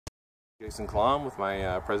Jason Klamm with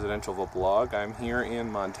my presidential vlog. I'm here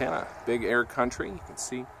in Montana, big air country. You can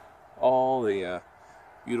see all the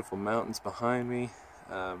beautiful mountains behind me.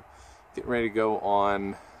 Getting ready to go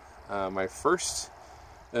on my first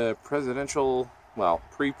pre-presidential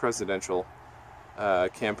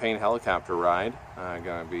campaign helicopter ride. I'm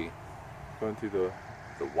going to be going through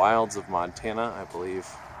the wilds of Montana. I believe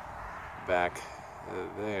back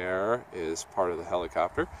there is part of the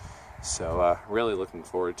helicopter. So really looking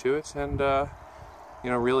forward to it, and you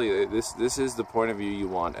know, really this is the point of view you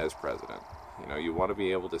want as president. You know, you want to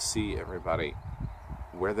be able to see everybody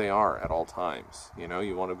where they are at all times. You know,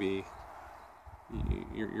 you want to be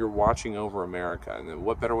you're watching over America, and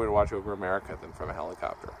what better way to watch over America than from a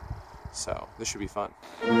helicopter? So this should be fun.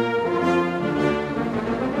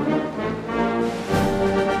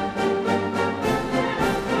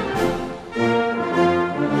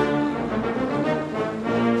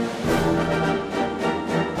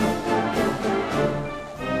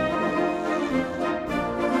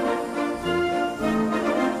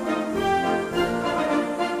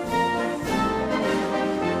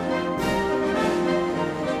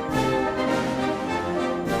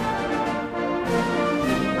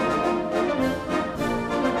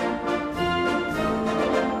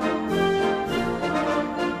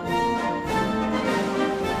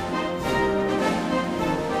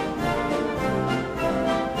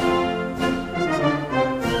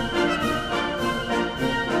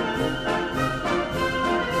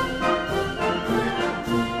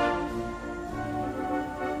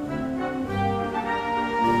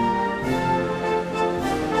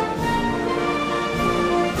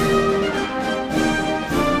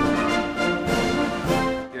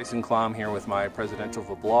 Jason Klamm here with my presidential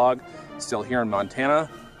vlog. Still here in Montana,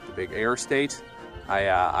 the big air state. I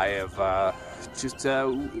have just,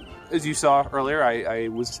 as you saw earlier, I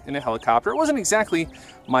was in a helicopter. It wasn't exactly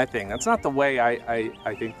my thing. That's not the way I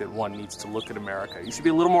think that one needs to look at America. You should be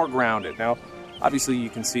a little more grounded. Now, obviously you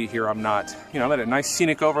can see here I'm not, you know, I'm at a nice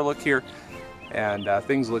scenic overlook here, and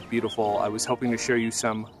things look beautiful. I was hoping to show you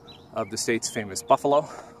some of the state's famous buffalo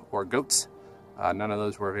or goats. None of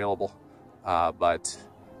those were available, but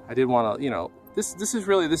I did want to, you know, this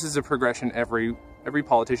is a progression every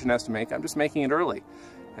politician has to make. I'm just making it early,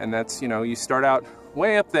 and that's, you know, you start out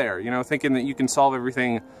way up there, you know, thinking that you can solve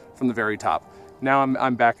everything from the very top. Now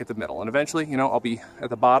I'm back at the middle, and eventually, you know, I'll be at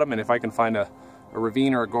the bottom, and if I can find a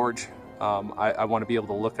ravine or a gorge, I want to be able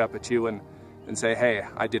to look up at you and say, hey,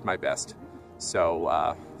 I did my best.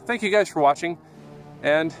 So thank you guys for watching,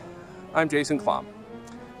 and I'm Jason Klamm.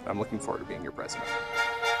 I'm looking forward to being your president.